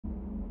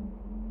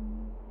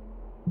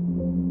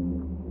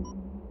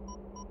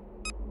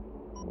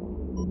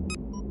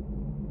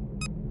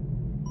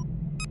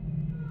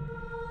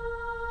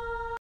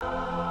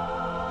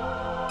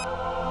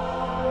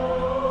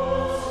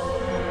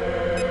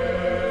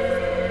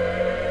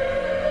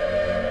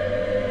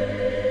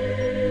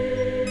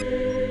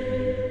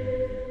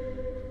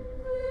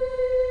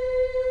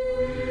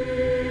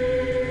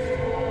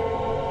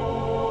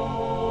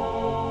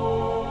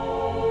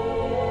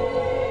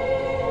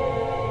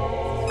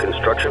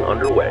Construction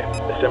underway.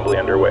 Assembly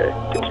underway.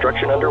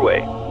 Construction underway.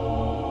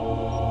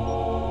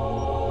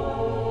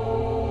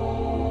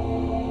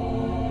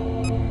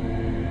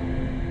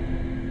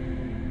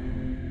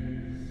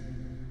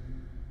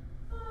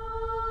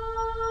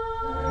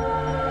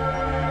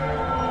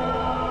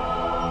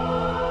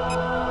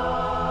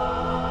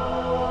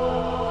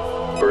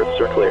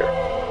 Berths are clear.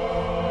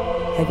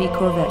 Heavy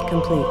corvette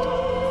complete.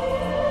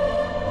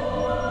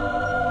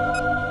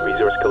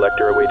 Resource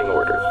collector awaiting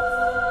orders.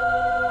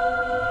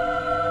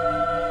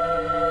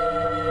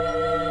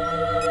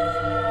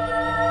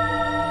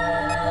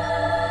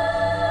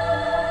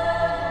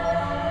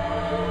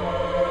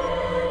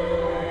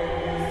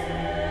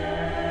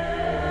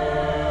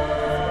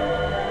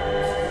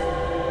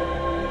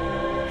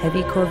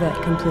 Heavy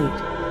corvette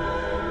complete.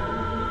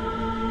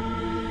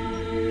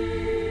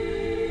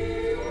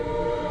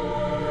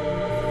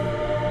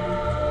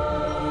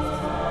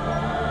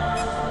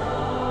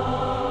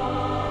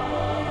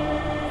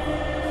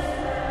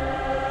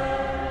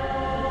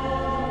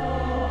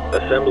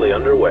 Assembly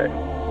underway.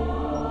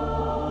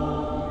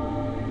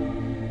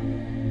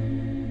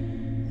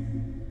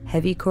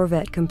 Heavy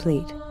corvette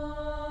complete.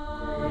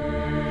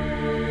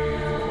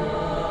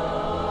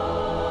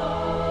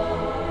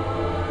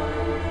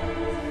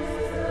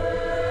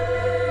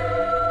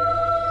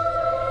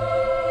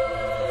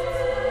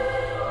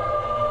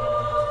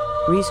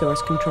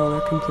 Resource controller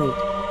complete.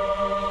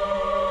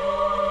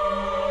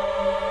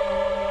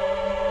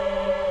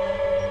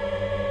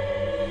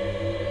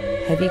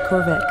 Heavy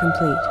corvette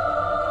complete.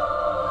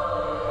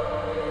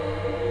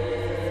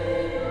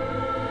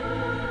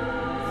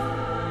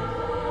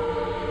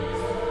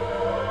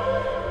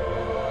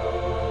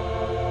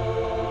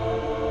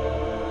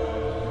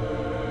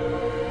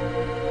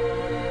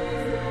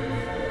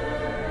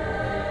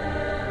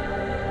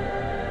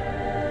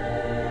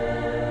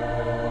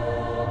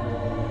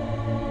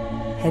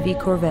 Heavy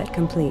corvette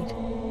complete.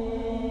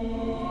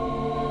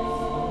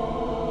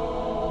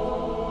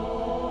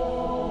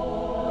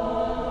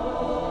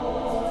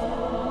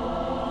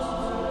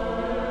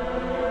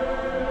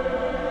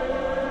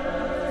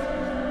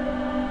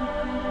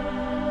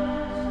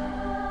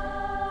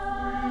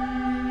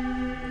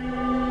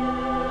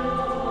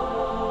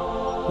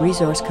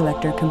 Resource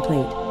collector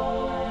complete.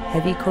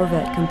 Heavy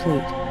corvette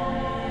complete.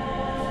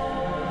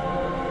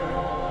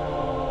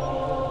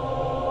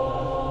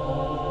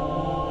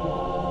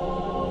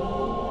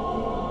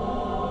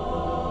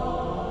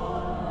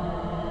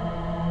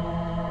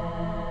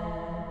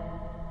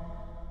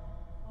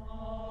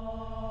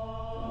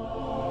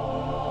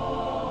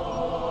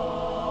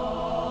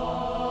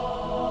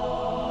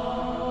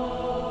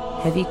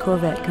 Heavy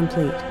corvette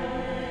complete.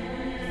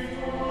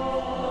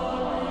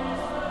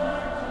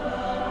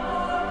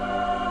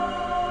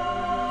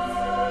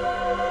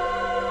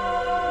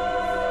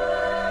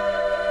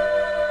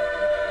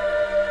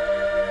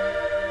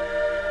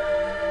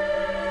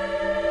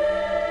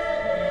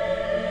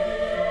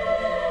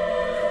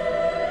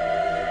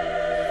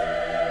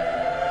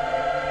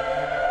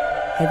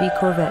 Heavy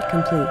corvette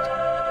complete.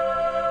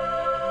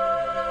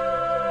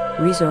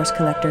 Resource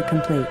collector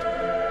complete.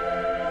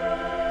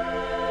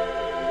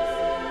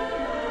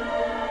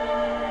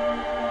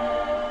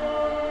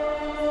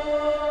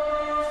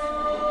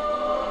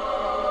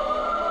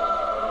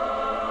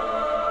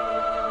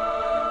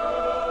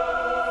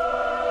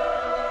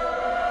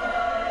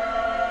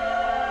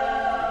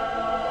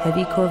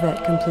 Heavy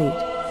corvette complete.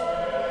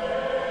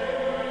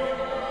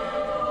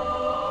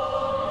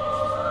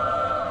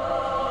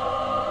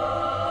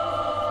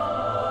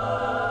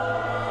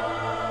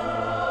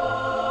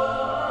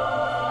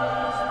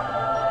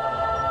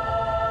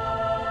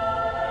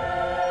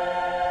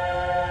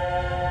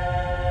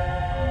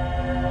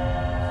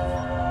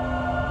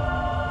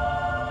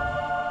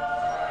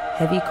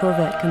 Heavy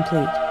corvette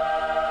complete.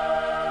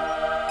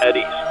 At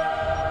ease.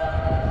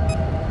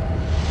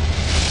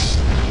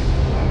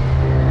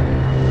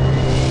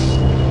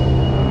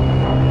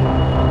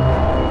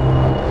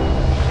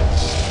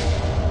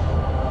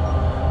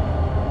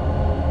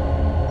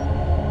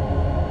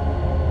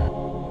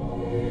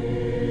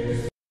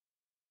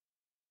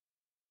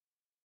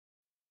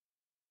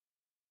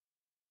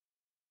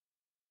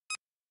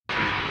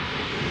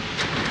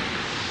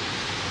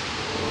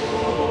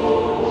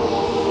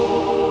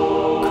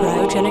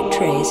 Cryogenic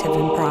trays have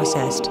been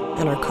processed,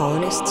 and our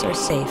colonists are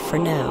safe for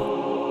now.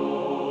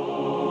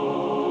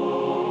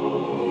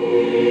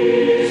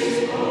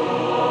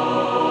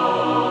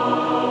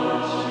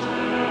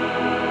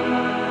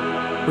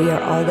 We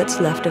are all that's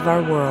left of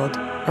our world,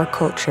 our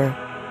culture,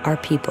 our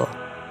people.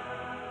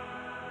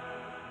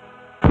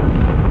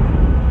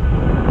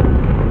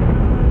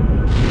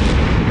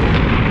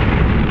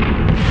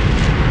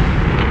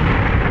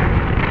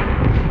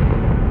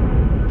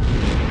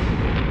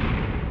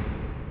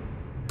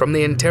 From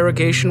the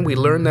interrogation, we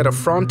learned that a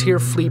frontier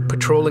fleet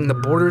patrolling the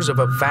borders of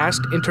a vast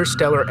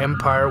interstellar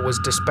empire was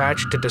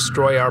dispatched to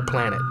destroy our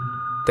planet.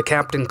 The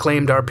captain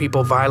claimed our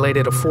people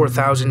violated a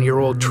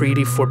 4,000-year-old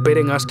treaty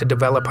forbidding us to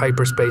develop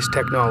hyperspace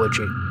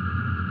technology.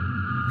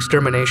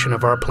 Extermination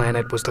of our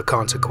planet was the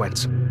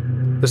consequence.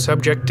 The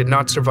subject did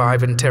not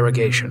survive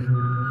interrogation.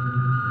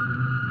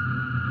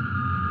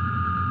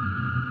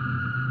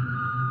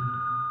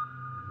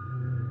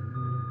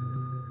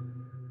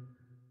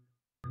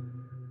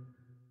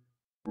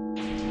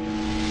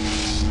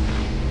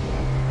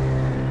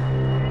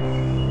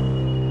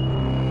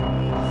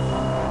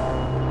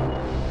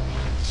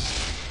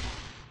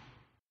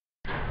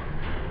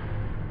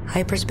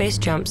 Hyperspace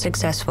jump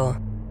successful.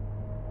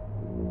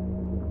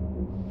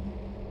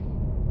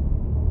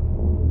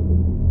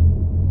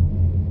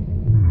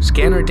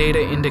 Scanner data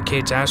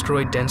indicates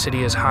asteroid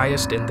density is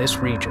highest in this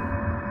region.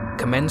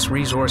 Commence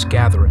resource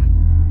gathering.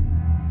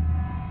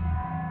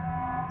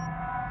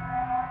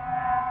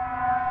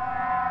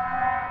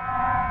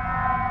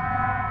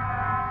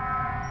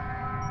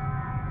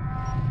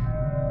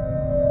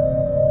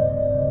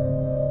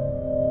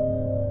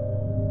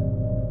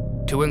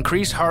 To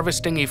increase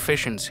harvesting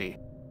efficiency,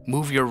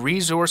 move your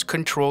resource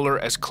controller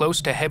as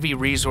close to heavy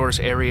resource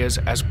areas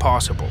as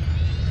possible.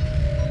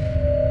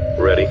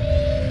 Ready.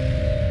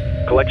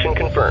 Collection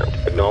confirmed.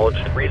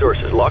 Acknowledged.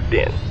 Resources locked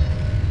in.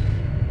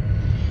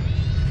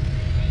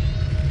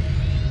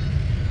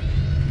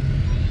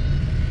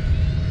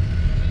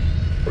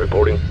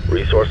 Reporting.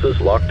 Resources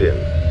locked in.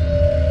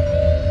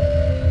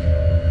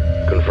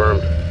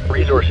 Confirmed.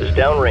 Resources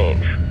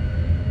downrange.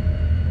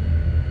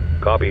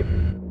 Copy.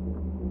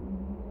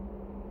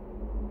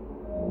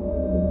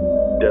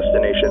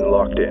 Destination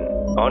locked in.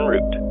 En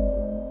route.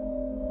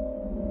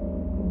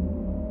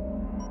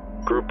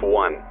 Group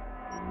 1.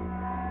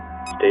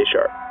 Stay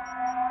sharp.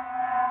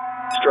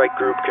 Strike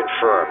group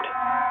confirmed.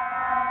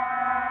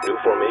 New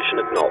formation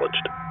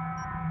acknowledged.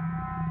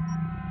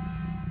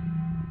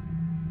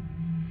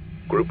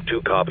 Group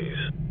 2 copies.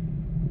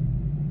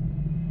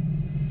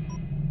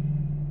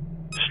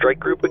 Strike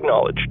group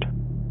acknowledged.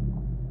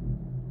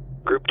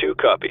 Group 2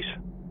 copies.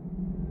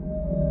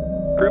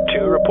 Group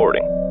 2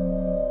 reporting.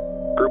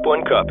 Group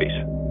 1 copies.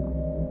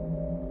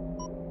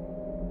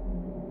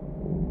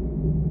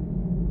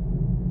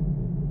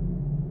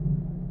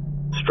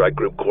 Strike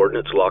group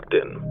coordinates locked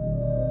in.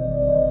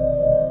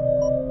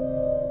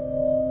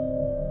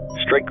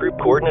 Strike group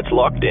coordinates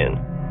locked in.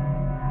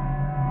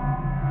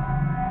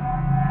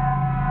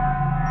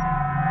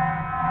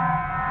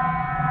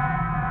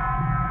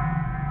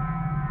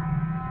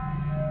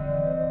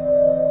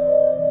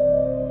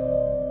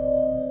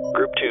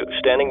 Group 2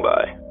 standing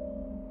by.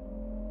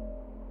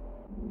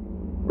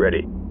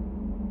 Ready.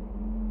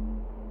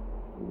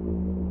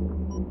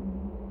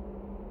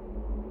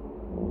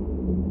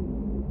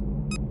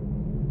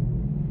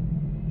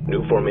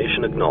 New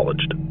formation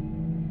acknowledged.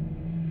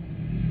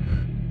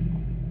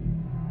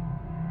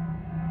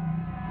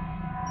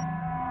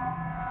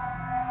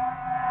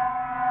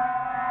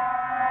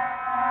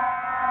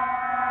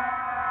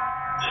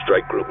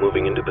 Strike group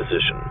moving into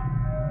position.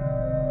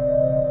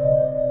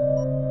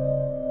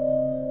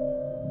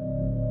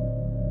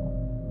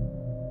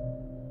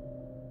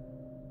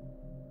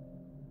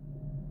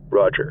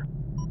 Roger.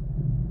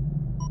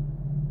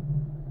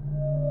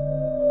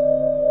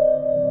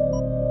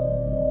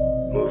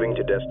 Moving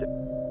to destination.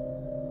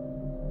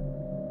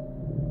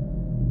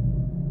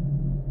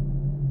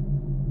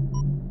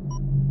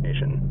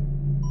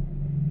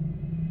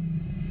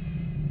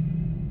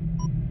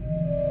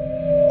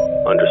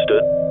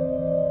 Understood.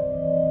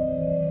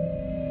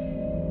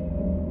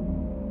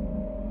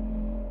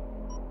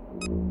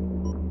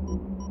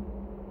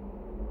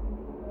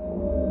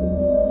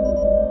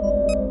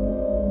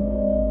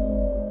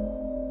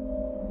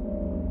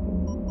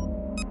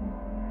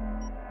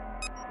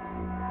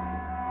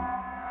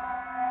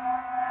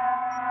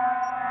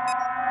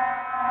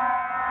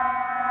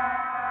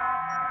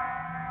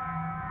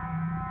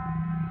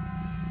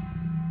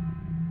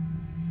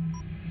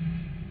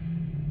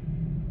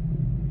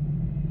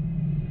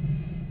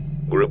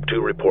 Group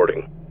 2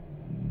 reporting.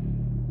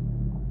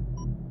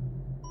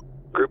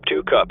 Group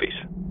 2 copies.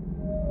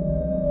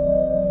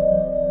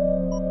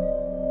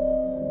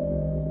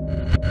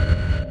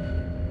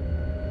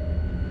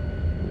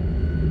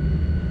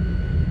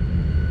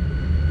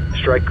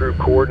 Strike group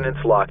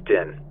coordinates locked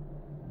in.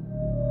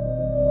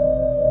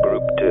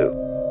 Group 2.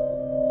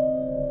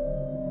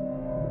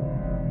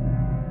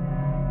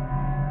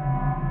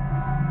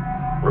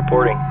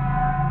 Reporting.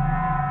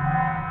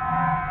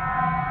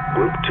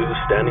 Group 2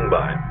 standing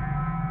by.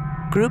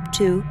 Group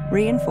 2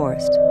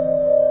 reinforced.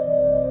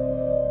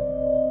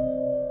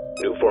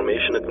 New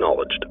formation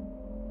acknowledged.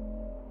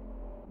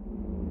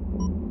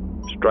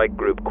 Strike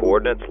group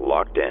coordinates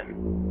locked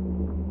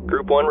in.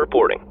 Group 1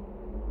 reporting.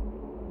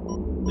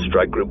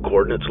 Strike group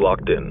coordinates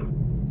locked in.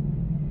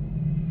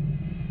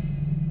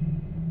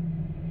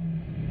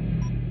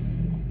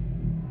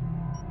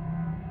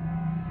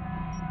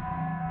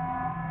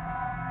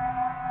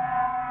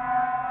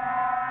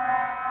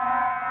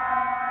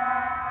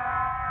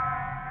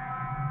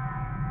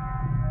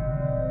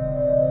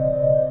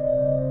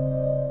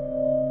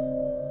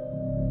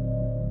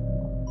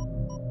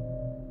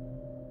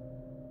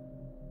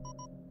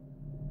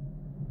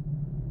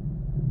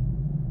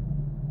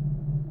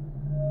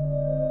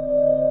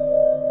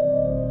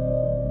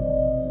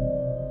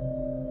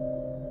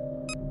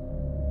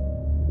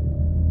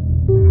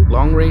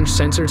 Long-range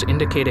sensors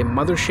indicate a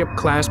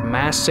mothership-class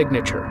mass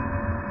signature.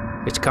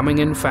 It's coming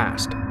in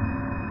fast.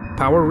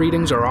 Power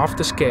readings are off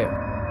the scale.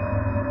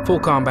 Full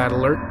combat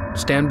alert.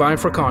 Stand by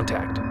for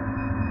contact.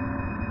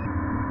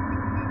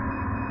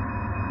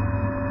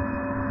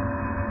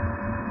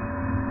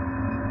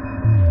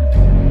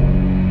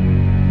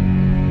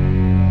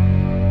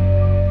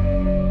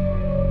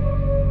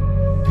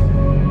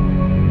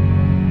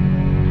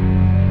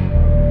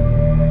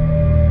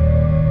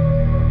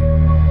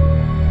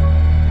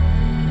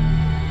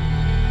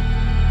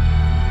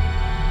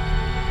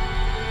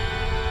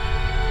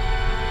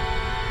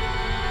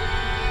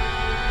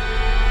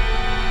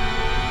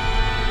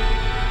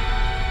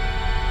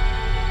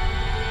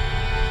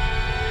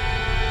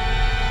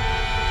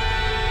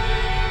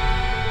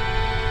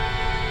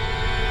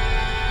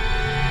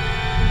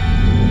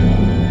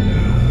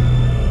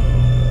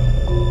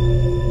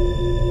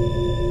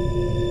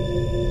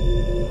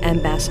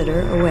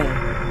 Ambassador away.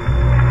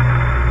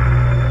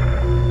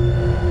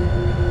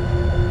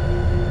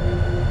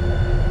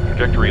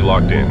 Trajectory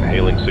locked in.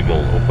 Hailing signal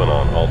open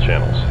on all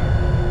channels.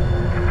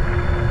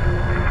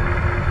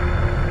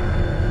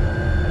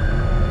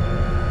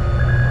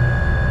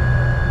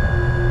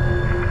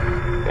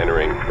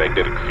 Entering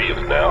magnetic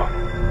field now.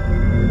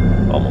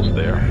 Almost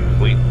there.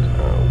 Fleet,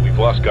 we've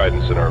lost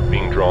guidance and are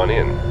being drawn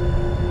in.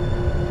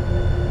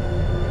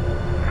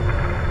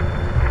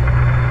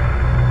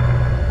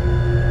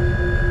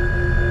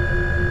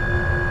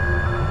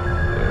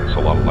 There's a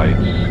lot of lights.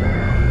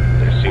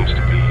 There seems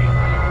to be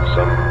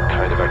some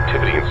kind of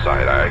activity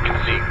inside. I can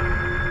see.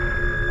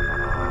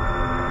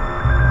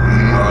 We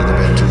are the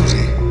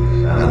Bentusi,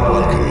 and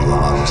welcome you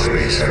on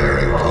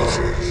spacefaring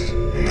cultures,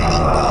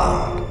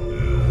 unbound.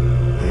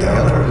 The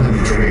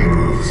elderly trade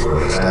routes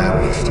were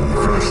established for the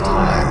first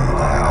time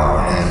by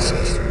our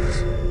ancestors.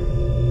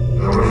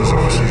 The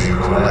resources you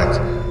collect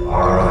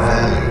are of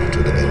value to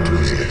the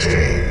Bentusi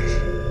exchange.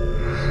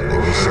 They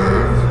will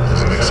serve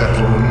as an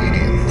acceptable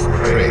medium for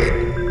trade.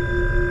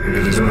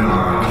 It has been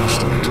our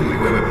custom to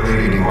equip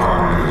trading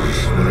partners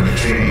with an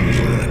exchange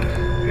limit.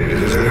 It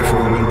has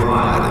therefore been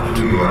provided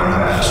to your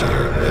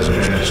ambassador as a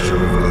gesture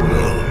of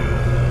goodwill.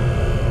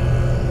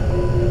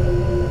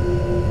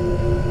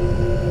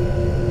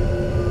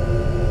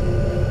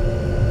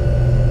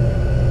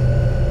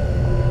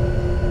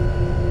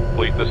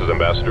 Fleet, this is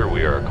Ambassador.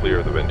 We are clear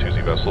of the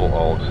Bentusi vessel.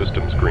 All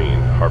systems green.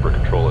 Harbor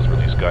Control has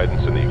released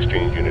guidance and the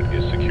exchange unit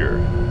is secure.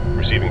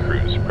 Receiving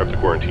crews. Prep the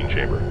quarantine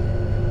chamber.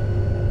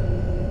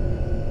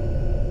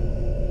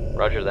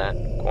 Roger that.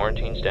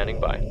 Quarantine standing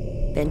by.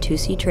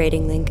 Bentusi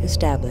trading link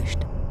established.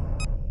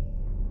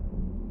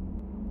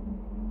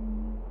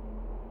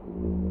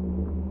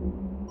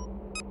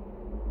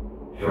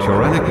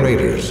 Tyrannic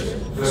raiders,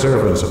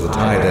 servants of the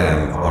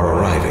Taidan, are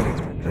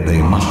arriving.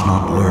 They must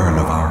not learn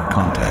of our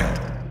contact.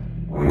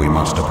 We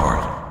must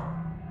depart.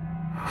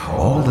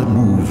 All that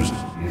moves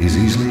is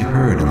easily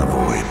heard in the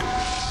void.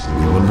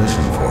 We will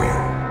listen for you.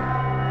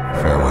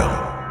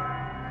 Farewell.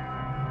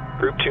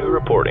 Group 2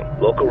 reporting.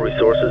 Local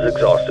resources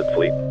exhausted,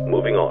 fleet.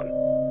 Moving on.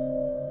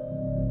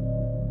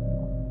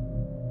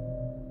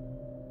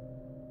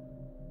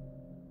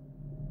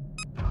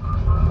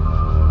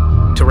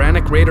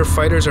 Tyrannic Raider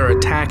fighters are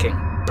attacking.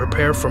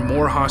 Prepare for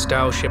more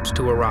hostile ships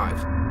to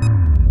arrive.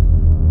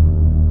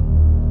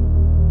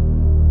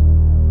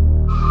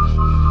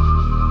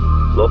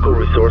 Local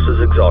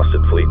resources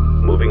exhausted, fleet.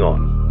 Moving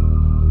on.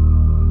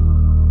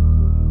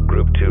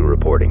 Group 2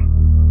 reporting.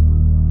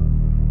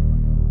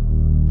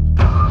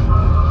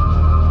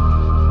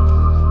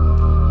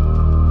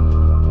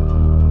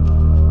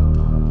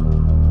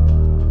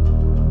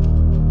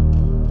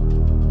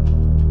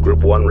 Group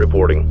 1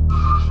 reporting.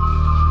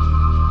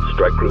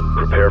 Strike group,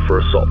 prepare for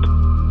assault.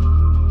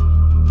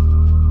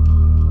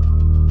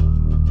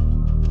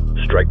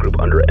 Strike group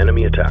under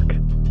enemy attack.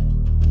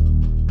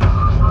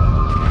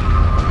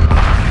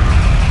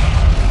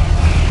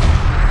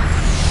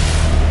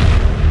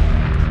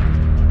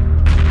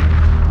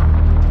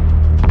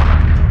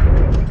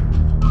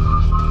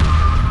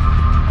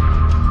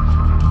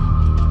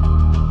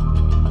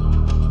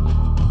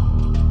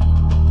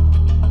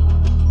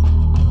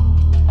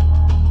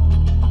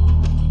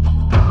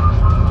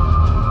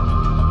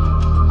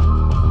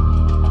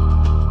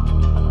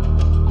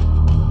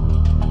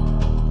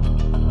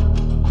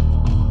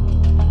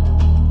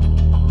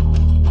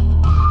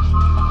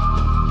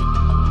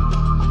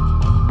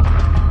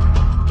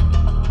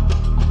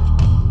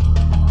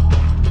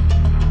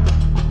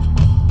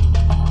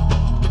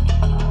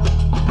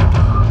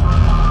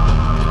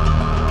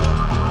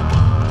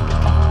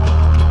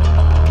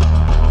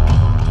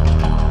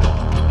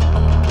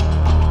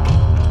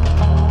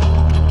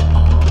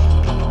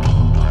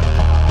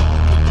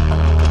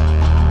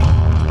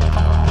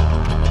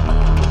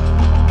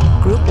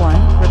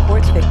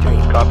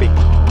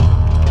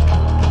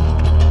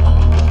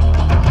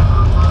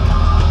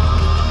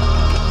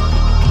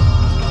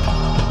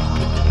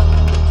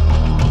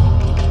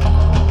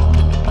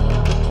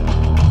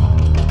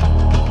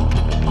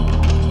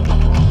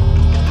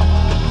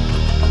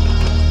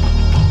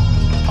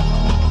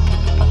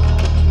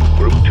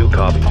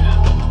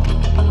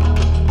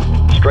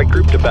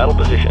 to battle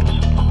positions.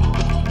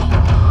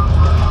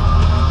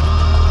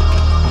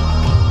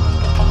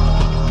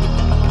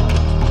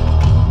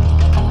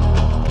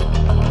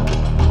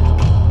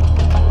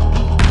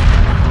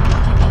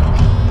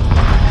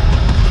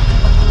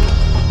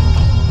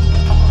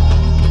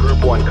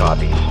 Group 1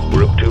 copies.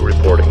 Group 2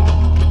 reporting.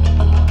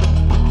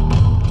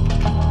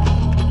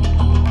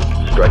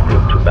 Strike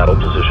Group to battle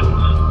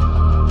positions.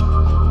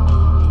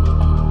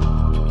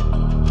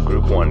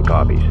 Group 1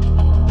 copies.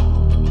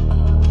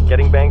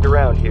 Getting banged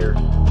around here.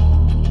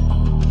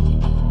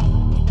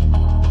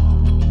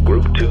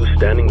 Group 2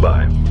 standing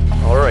by.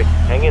 Alright,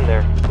 hang in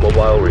there.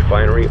 Mobile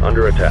refinery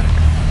under attack.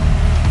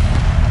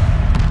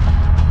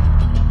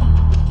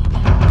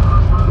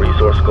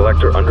 Resource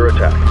collector under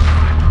attack.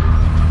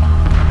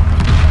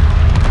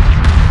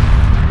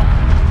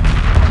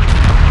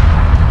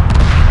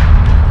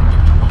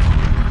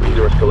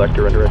 Resource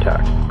collector under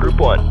attack. Group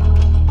 1.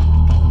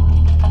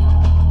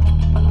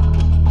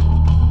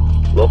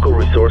 Local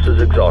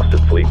resources exhausted,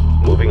 fleet.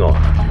 Moving on.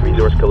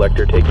 Resource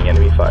collector taking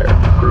enemy fire.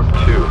 Group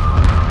 2.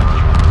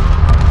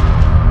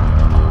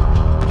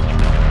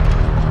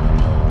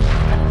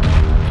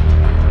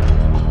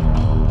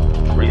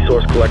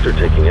 Resource collector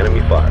taking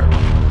enemy fire.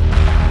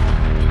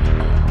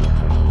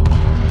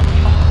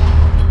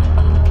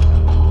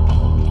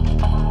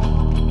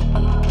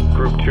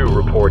 Group 2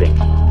 reporting.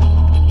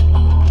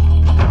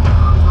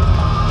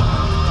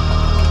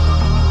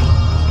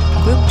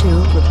 Group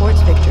 2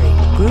 reports victory.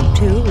 Group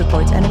 2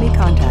 reports enemy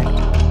contact.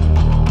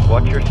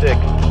 Watch your 6.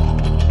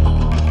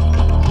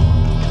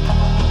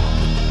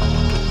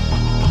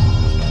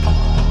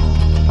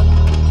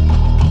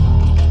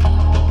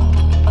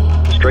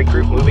 Strike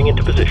group moving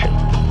into position.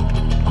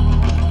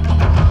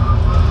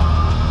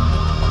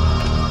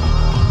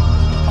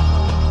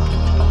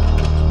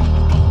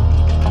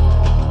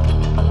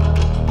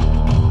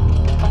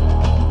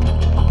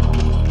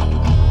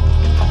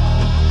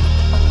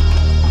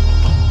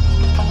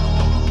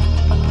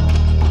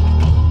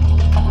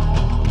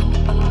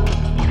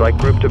 Strike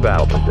group to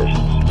battle positions.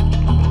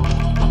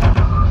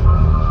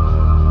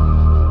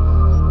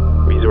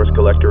 Resource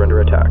collector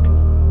under attack.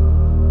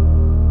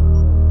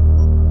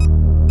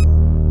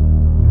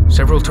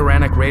 Several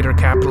Tyrannic Raider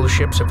capital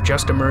ships have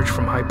just emerged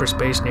from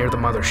hyperspace near the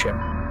mothership.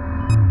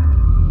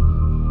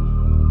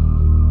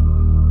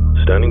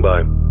 Standing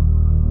by.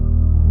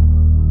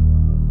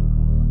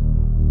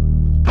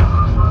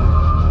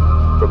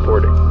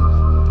 Reporting.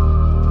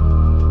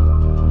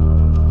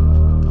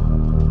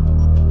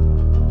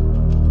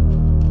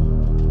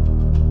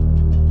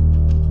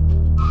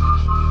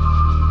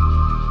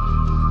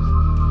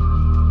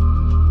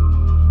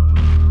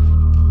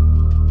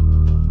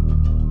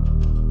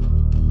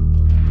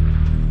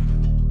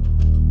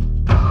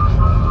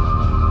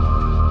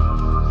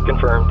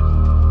 Confirmed.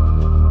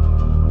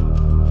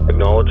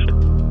 Acknowledged.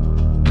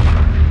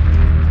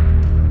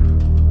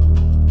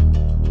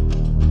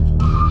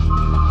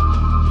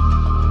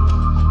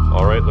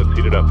 Alright, let's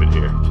heat it up in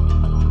here.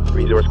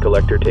 Resource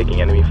collector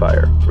taking enemy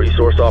fire.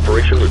 Resource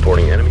operation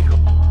reporting enemy.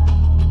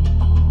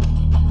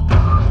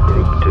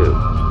 Group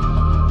 2.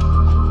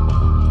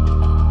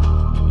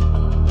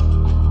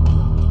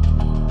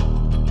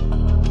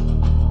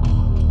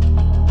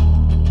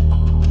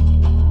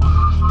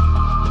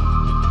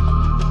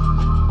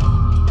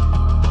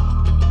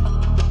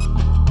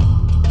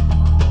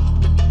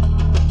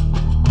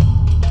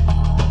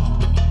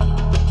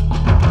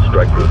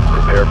 Strike group,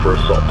 prepare for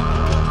assault.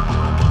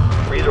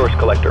 Resource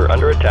collector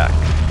under attack.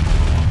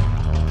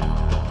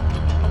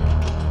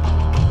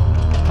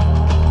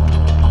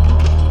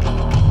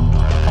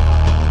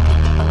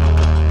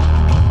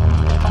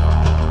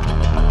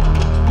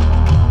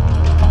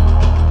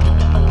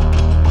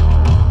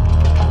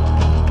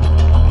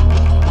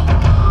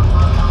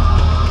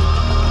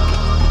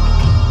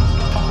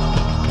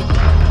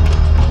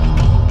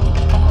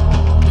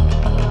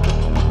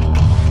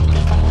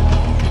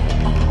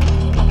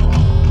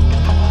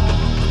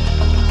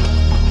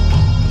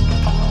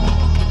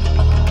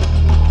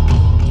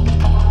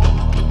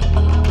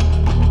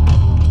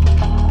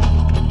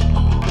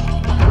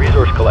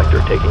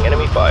 Collector taking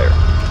enemy fire.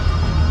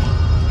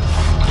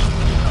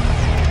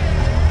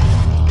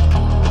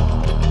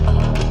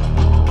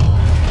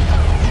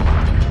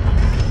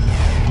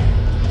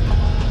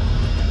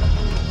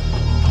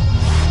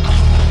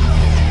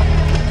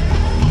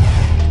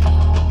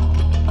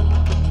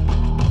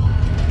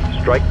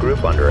 Strike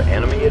group under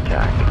enemy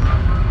attack.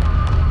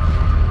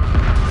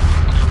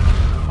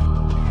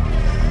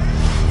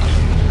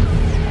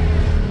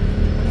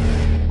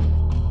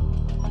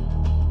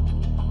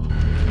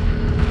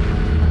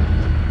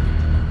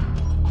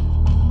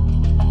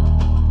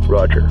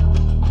 Roger.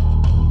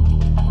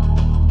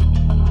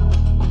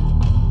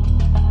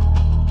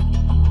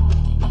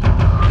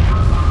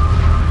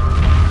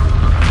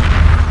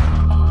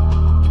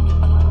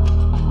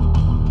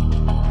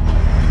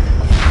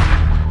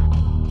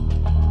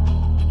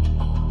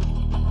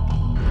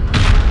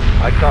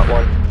 I caught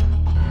one.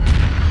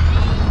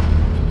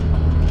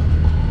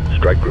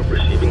 Strike group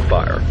receiving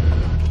fire.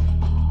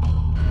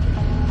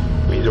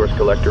 Resource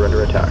collector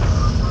under attack.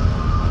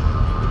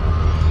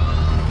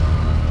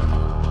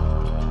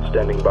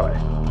 standing by.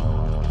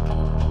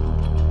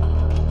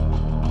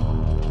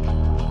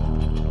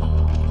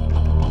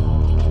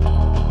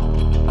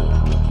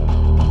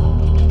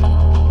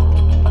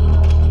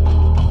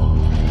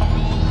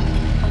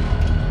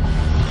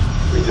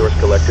 Resource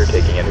collector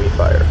taking enemy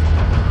fire.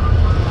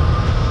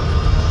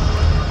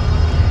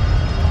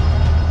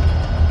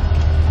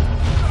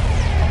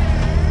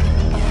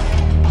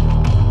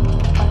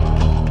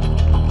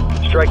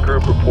 Strike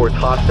group reports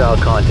hostile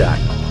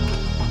contact.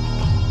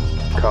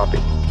 Copy.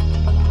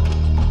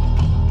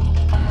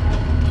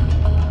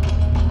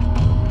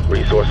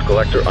 Resource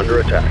collector under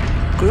attack.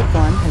 Group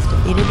 1 has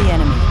defeated the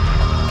enemy.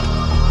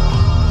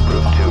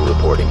 Group 2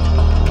 reporting.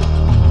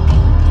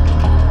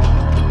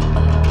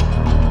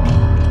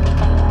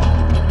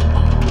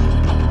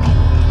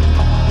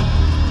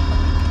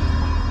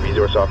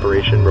 Resource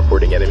operation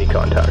reporting enemy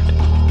contact.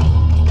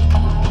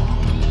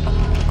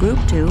 Group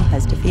 2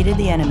 has defeated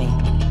the enemy.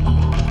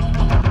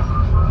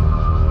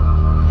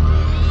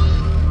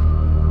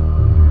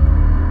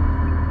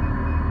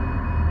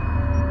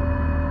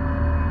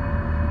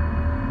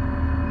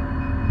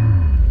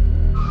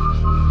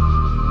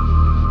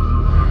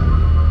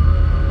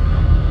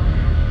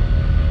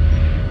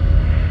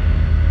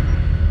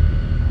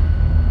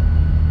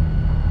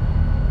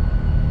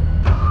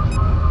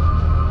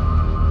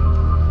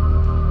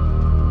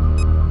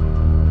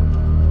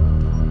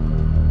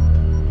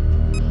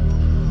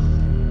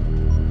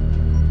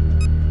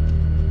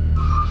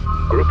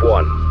 Group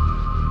 1.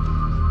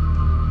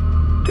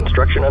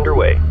 Construction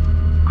underway.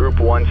 Group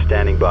 1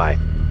 standing by.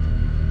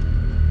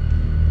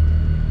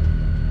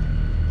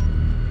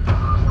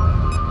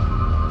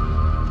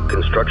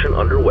 Construction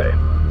underway.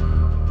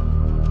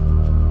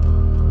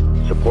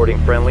 Supporting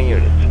friendly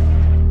units.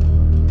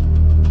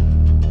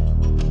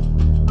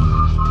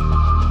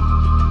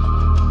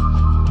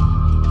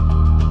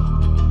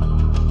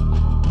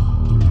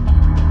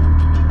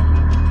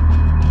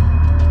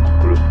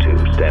 Group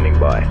 2 standing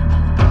by.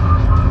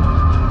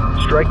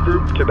 Strike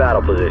group to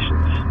battle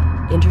positions.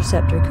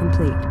 Interceptor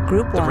complete.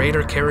 Group 1. The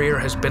Raider carrier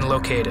has been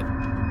located.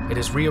 It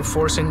is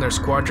reinforcing their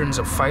squadrons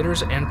of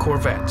fighters and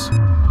corvettes.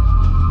 Group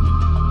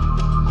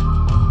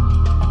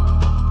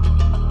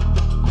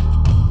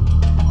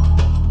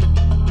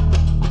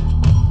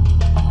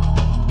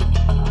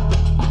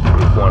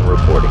 1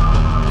 reporting.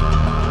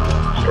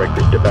 Strike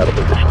group to battle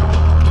positions.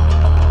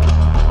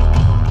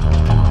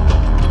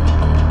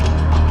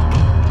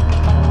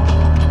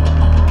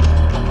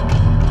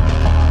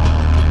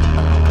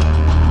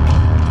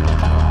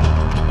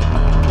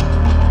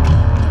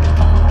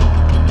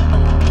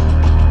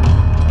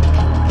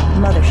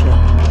 Mothership.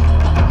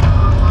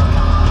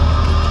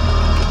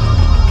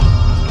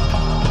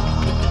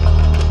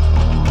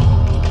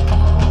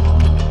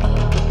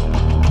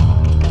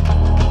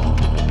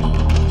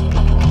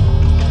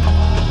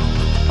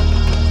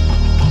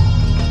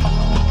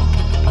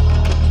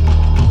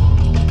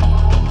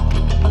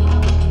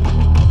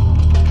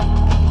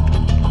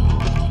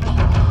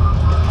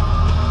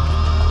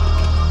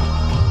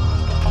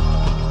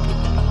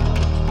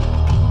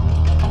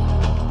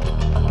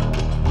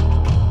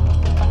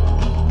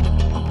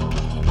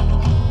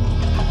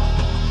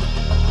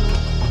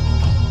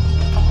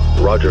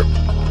 Roger.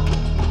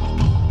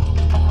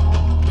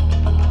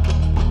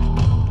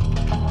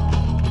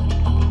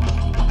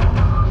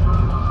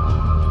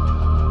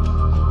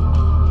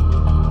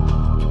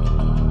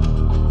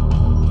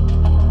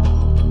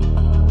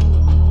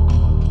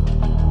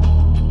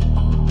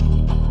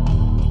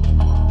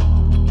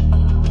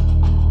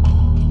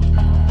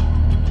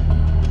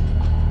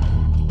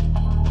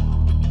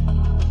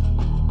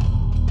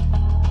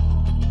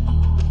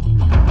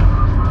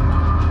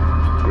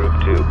 Group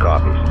 2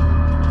 copies.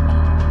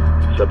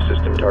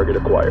 Subsystem target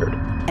acquired.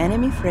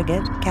 Enemy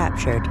frigate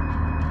captured.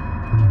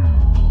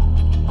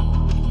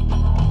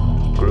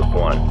 Group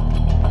 1.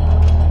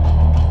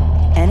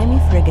 Enemy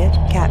frigate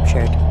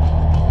captured.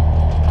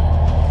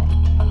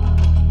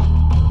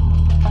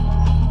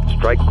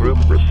 Strike group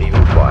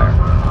receiving fire.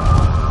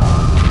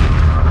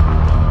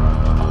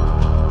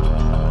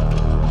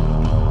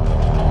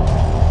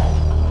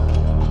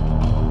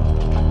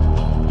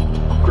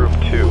 Group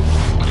 2.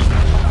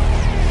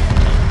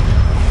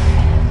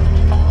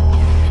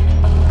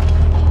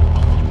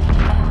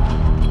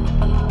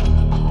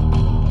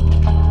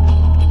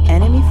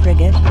 Enemy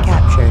frigate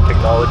captured.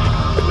 Acknowledged.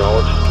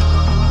 Acknowledged.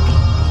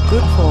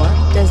 Group 4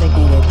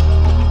 designated.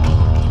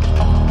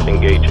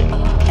 Engaging.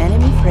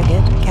 Enemy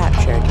frigate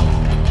captured.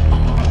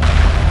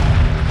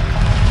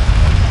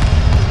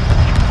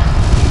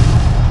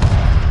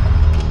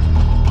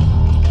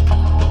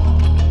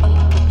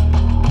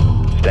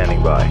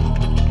 Standing by.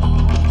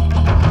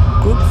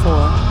 Group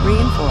 4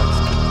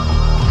 reinforced.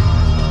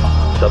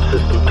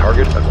 Subsystem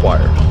target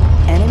acquired.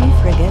 Enemy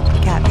frigate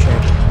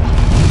captured.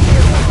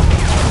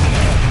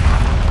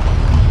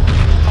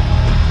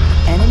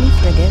 Enemy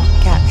frigate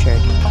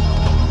captured.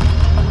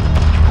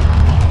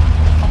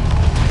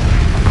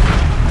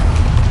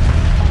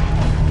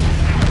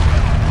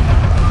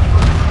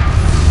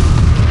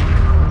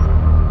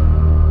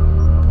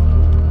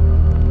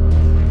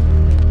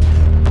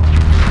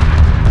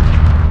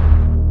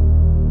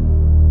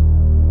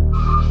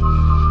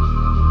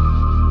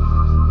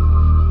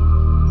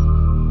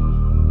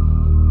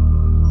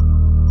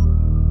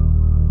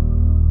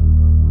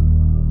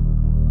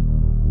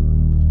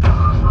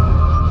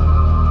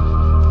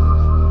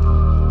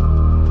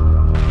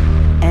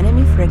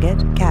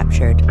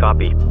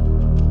 Copy.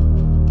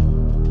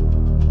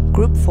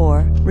 Group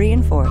 4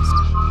 reinforced.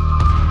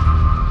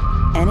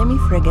 Enemy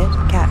frigate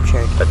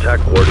captured. Attack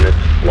coordinates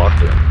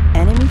locked in.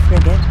 Enemy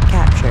frigate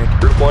captured.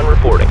 Group 1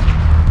 reporting.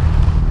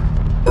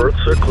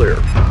 Berths are clear.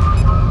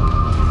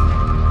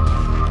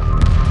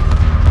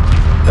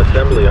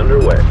 Assembly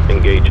underway.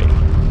 Engaging.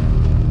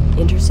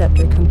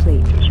 Interceptor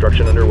complete.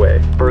 Construction underway.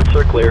 Berths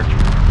are clear.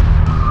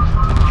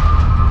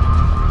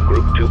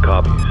 Group 2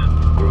 copies.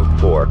 Group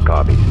 4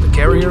 copies. The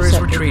carrier is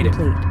Interceptor retreating.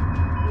 complete.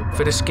 If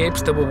it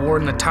escapes, they will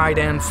warn the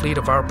Taidan fleet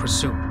of our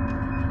pursuit.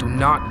 Do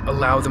not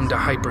allow them to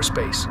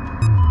hyperspace.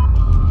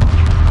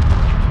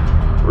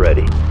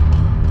 Ready.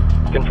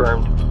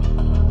 Confirmed.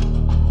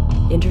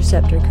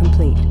 Interceptor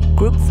complete.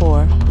 Group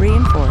 4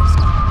 reinforced.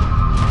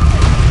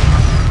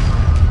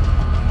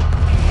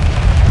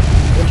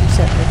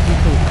 Interceptor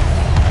complete.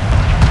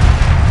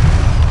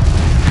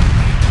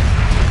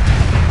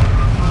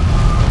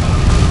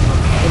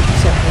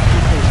 Interceptor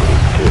complete.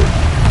 Group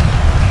 2.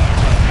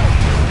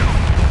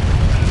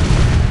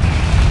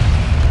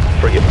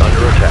 Frigate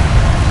under attack.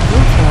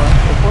 Group 4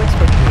 reports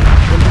victory.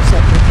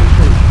 Interceptor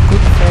complete.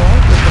 Group 4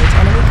 reports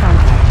enemy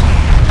contact.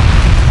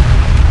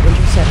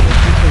 Interceptor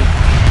complete.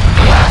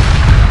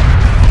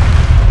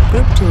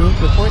 Group 2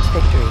 reports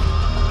victory.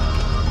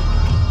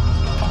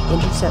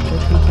 Interceptor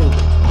complete.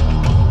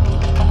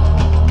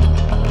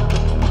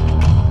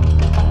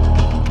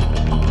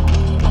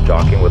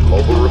 Docking with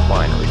mobile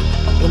refinery.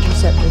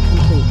 Interceptor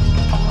complete.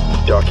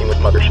 Docking with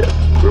mothership.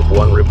 Group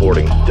 1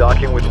 reporting.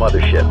 Docking with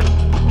mothership.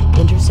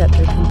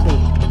 Interceptor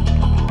complete.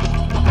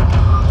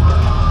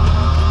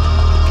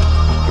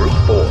 Group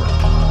 4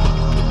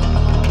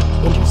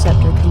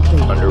 Interceptor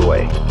complete.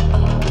 underway.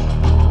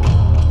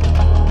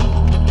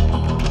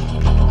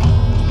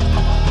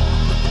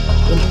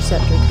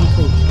 Interceptor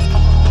complete.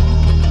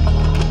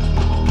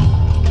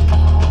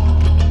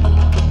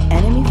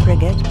 Enemy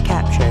frigate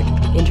captured.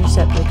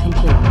 Interceptor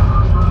complete.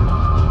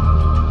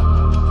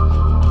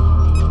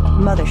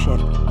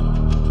 Mothership.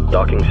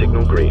 Docking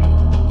signal green.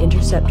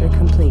 Interceptor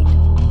complete.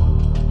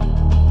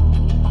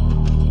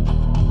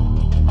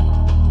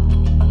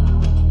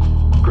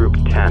 Group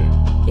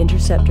 10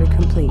 Interceptor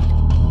complete.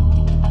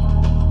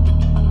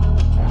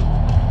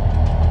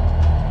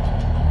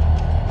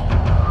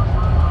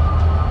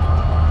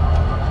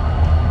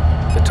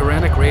 The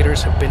Tyrannic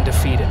Raiders have been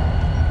defeated.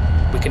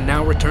 We can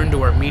now return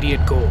to our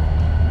immediate goal,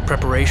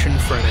 preparation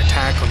for an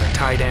attack on the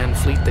Taidan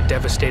fleet that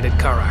devastated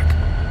Karak.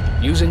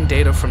 Using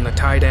data from the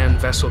Taidan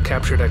vessel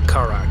captured at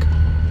Karak,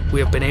 we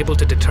have been able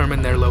to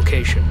determine their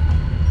location.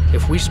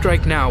 If we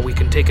strike now, we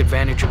can take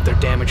advantage of their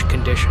damaged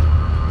condition.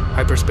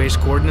 Hyperspace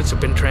coordinates have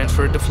been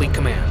transferred to Fleet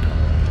Command.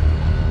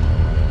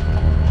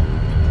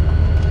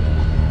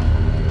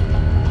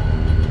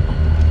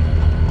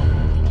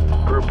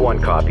 Group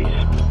 1 copies.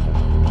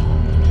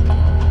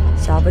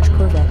 Salvage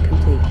corvette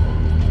complete.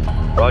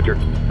 Roger.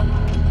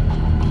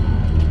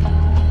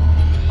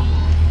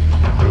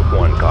 Group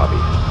 1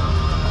 copies.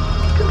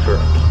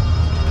 Confirmed.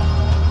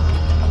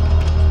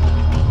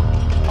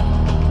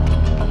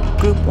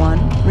 Group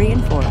 1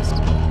 reinforced.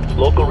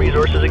 Local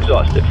resources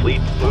exhausted.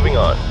 Fleet moving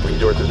on.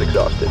 Resources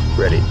exhausted.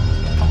 Ready.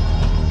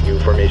 New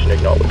formation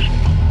acknowledged.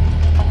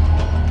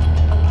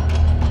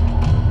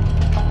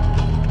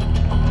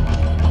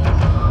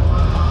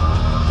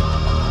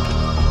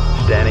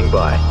 Standing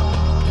by.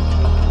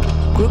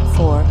 Group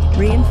 4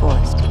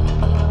 reinforced.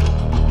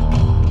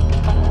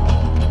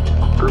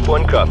 Group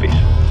 1 copies.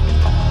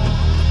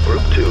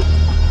 Group 2.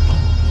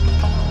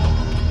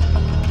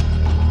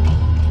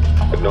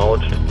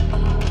 Acknowledged.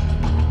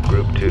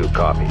 Group 2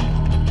 copies.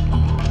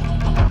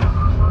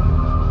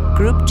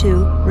 Group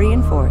 2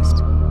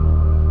 reinforced.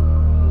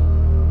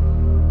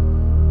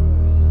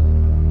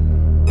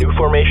 New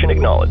formation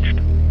acknowledged.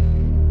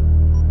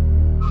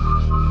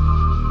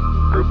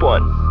 Group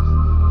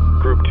 1.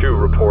 Group 2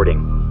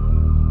 reporting.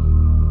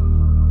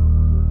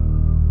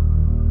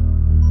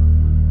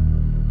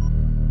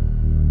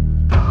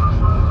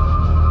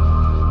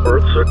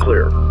 Berths are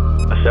clear.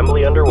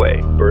 Assembly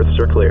underway. Berths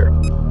are clear.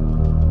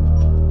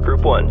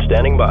 Group 1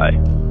 standing by.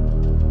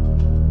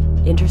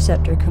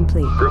 Interceptor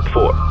complete. Group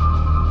 4.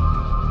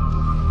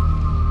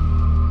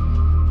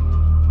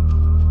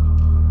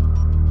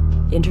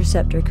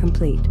 Interceptor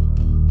complete.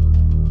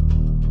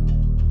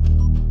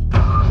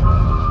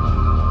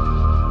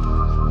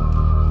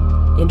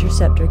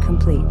 Interceptor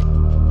complete.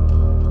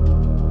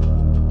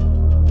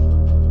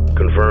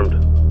 Confirmed.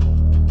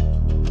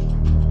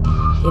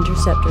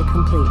 Interceptor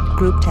complete.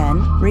 Group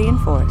 10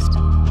 reinforced.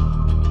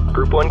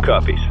 Group 1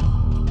 copies.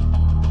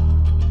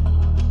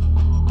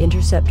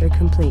 Interceptor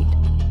complete.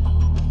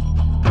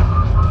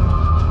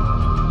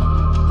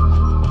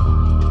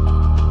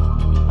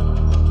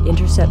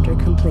 Interceptor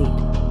complete.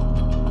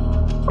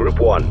 Group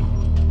 1.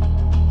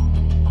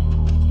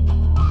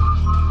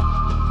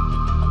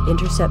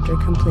 Interceptor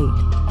complete.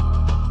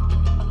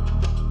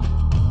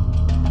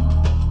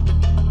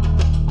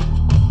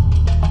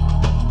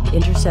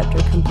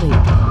 Interceptor complete.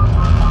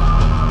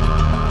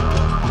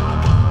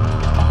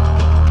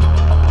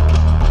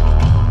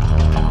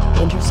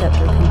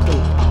 Interceptor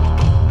complete.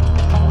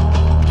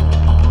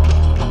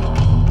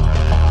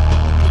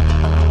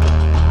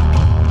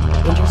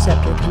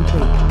 Interceptor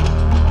complete.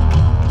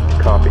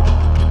 Copy.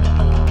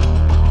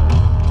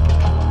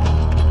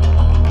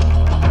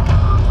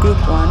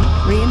 Group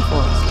 1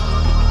 reinforced.